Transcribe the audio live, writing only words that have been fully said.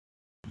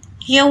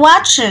You're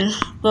watching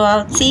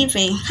World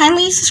TV.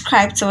 Kindly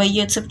subscribe to our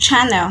YouTube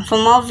channel for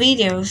more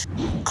videos.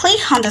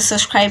 Click on the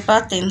subscribe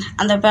button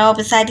and the bell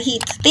beside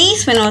it.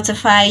 This will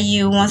notify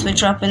you once we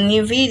drop a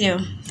new video.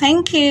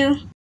 Thank you.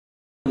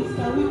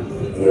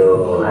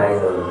 Your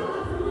eyes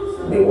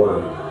on the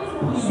one,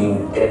 she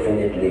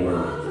definitely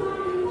know.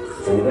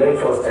 So the very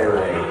first time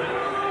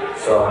I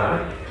saw her,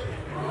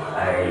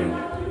 I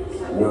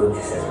knew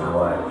this is my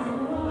wife.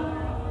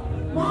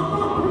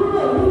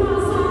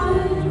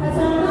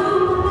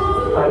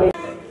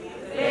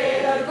 May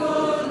the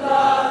good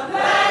Lord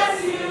bless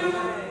you.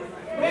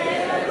 May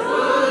the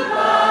good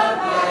Lord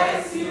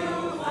bless you.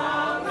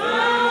 Amen.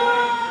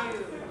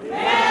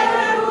 May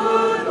the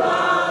good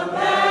Lord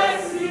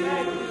bless you.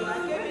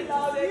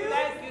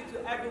 Thank you to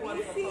everyone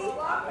for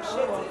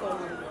appreciating.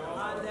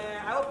 And I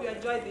hope you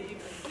enjoyed the evening.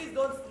 Please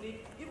don't sleep.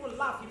 Even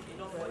laugh if you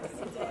don't want to.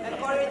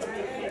 Encourage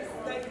me, please.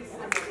 Thank you so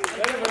much.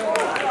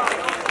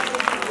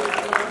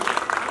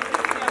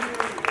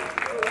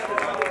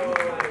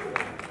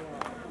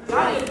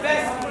 That's the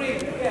best cream.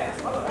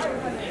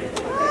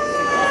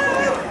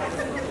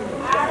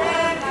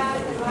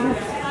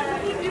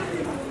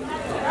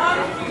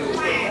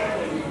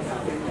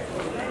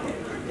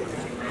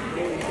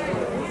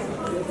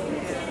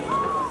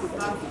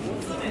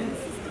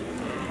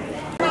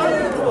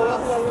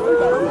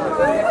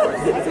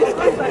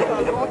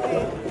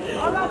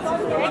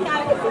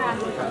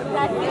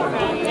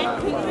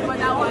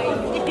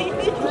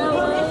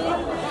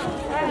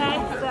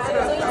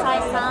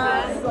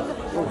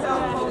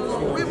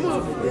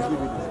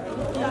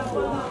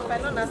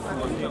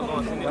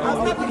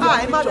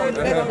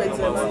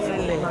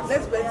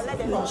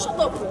 Shut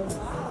up.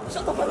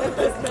 Shut up.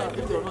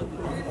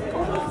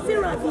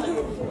 Sarah,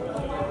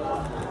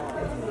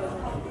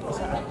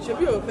 should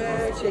be over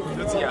shaking.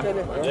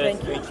 Thank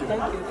you.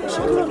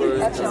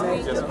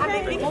 I'm a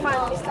big fan,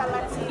 Mr.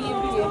 Lateef.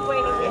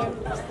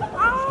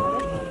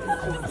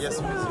 Yes,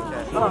 please, you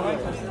can.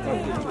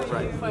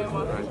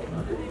 Right.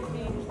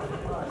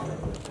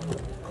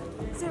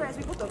 Serious,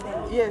 we both of them.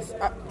 Yes,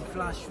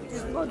 flash.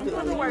 It's not the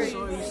don't worry.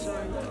 Sorry.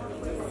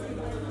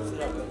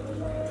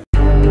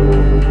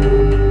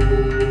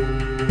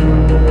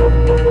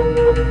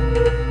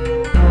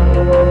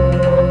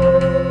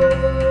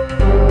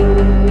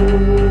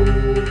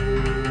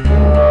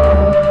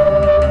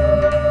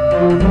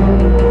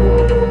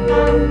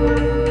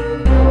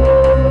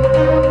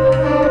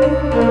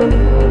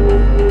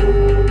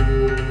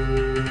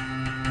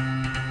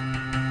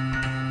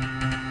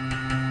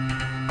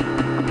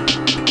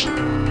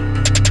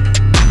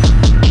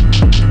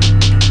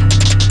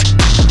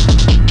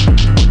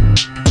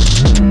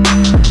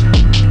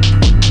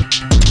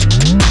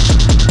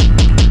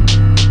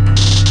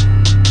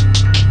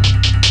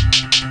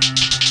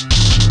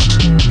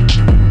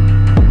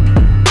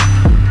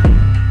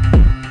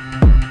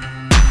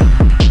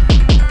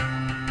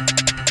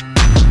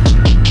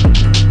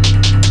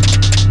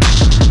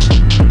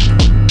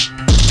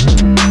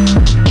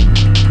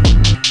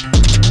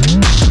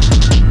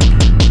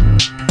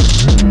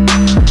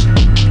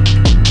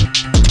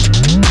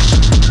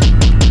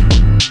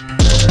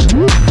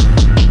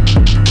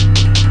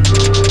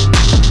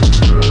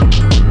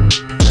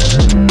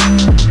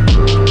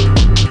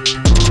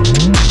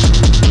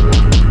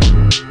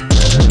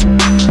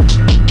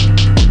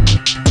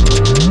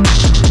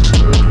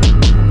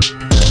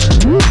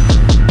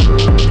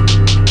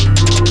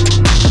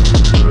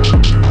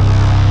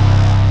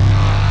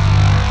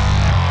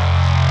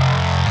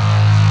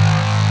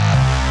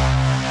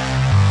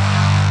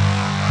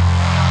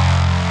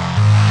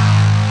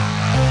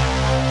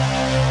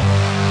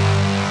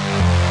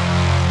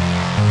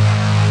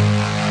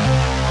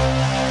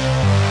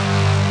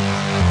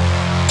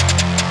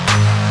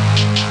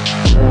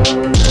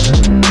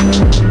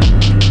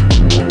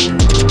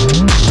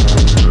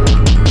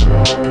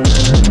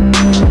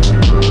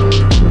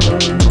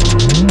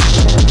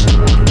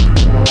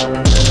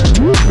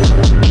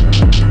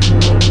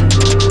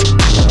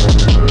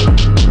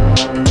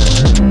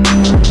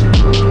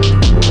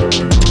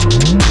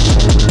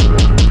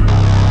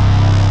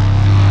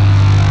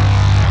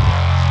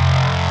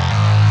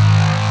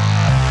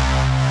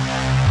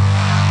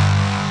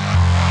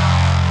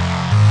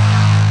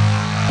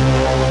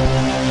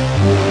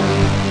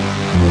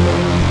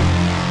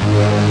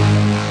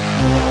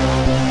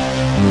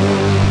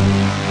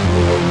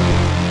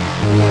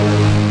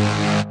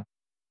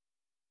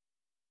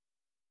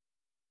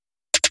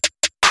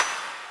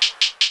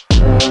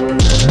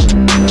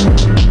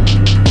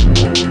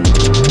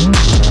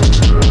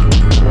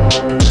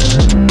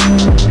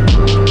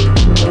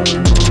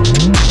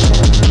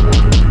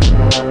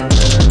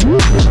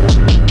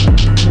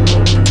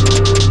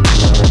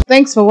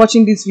 Thanks for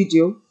watching this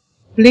video.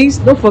 Please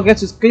don't forget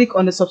to click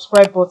on the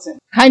subscribe button.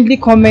 Kindly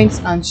comment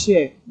and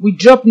share. We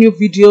drop new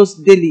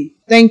videos daily.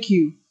 Thank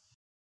you.